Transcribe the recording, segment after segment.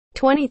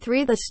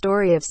23. The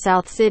story of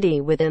South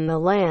City within the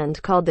land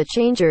called the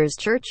Changers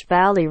Church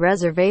Valley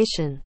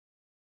Reservation.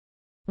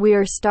 We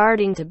are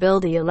starting to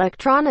build the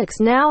electronics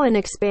now and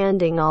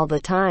expanding all the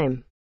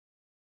time.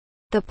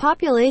 The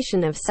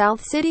population of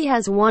South City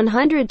has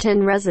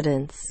 110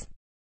 residents.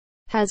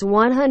 Has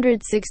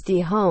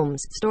 160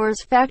 homes,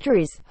 stores,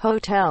 factories,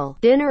 hotel,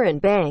 dinner and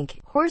bank,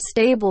 horse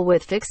stable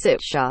with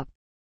fix-it shop.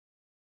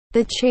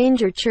 The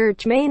Changers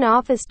Church main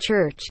office,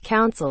 church,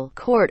 council,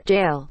 court,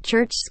 jail,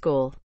 church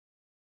school,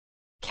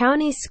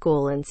 county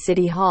school and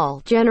city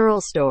hall,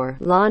 general store,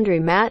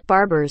 laundromat,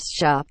 barber's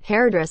shop,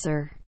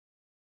 hairdresser,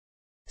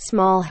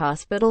 small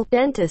hospital,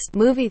 dentist,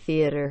 movie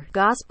theater,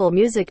 gospel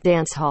music,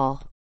 dance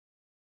hall.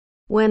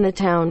 When the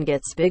town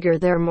gets bigger,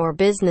 there are more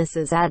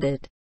businesses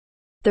added.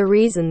 The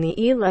reason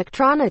the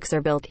electronics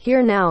are built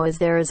here now is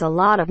there is a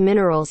lot of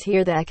minerals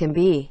here that can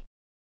be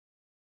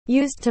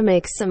used to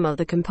make some of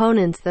the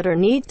components that are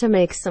needed to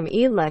make some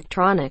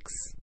electronics.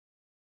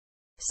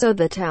 So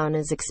the town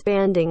is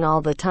expanding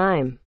all the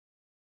time.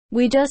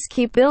 We just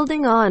keep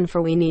building on,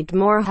 for we need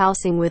more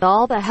housing with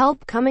all the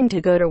help coming to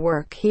go to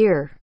work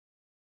here.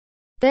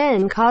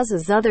 Then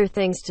causes other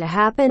things to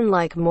happen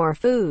like more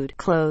food,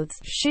 clothes,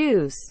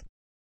 shoes,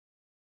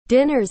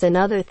 dinners and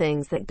other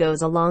things that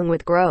goes along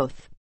with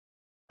growth.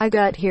 I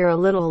got here a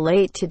little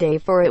late today,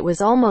 for it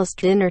was almost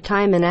dinner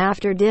time, and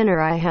after dinner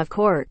I have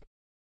court.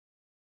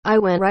 I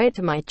went right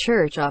to my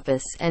church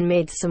office and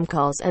made some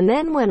calls, and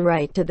then went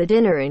right to the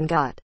dinner and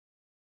got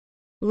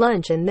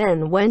lunch, and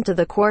then went to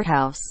the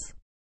courthouse.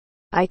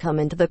 I come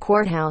into the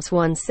courthouse,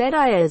 one said,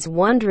 I is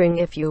wondering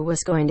if you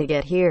was going to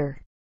get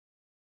here.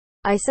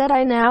 I said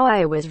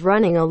I was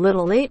running a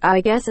little late.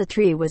 I guess a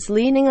tree was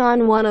leaning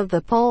on one of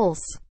the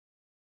poles.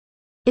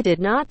 It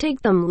did not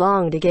take them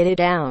long to get it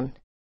down.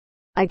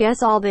 I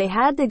guess all they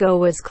had to go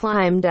was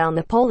climb down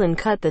the pole and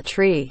cut the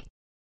tree.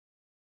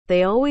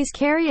 They always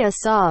carry a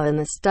saw and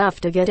the stuff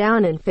to get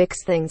down and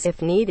fix things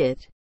if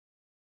needed.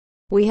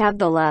 We have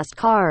the last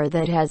car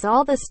that has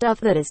all the stuff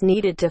that is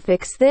needed to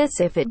fix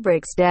this if it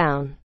breaks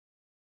down.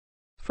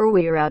 For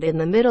we're out in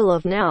the middle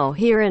of now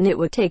here, and it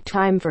would take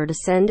time to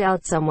send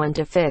out someone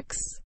to fix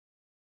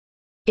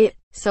it.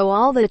 So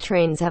all the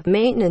trains have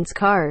maintenance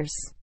cars.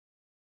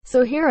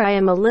 So here I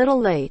am a little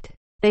late.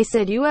 They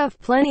said you have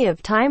plenty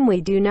of time. We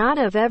do not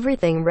have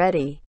everything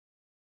ready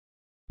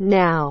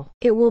now.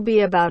 It will be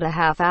about a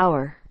half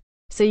hour.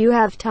 So you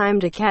have time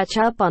to catch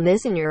up on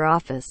this in your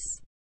office.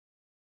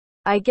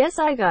 I guess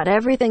I got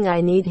everything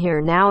I need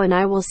here now, and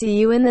I will see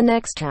you in the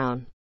next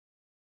town.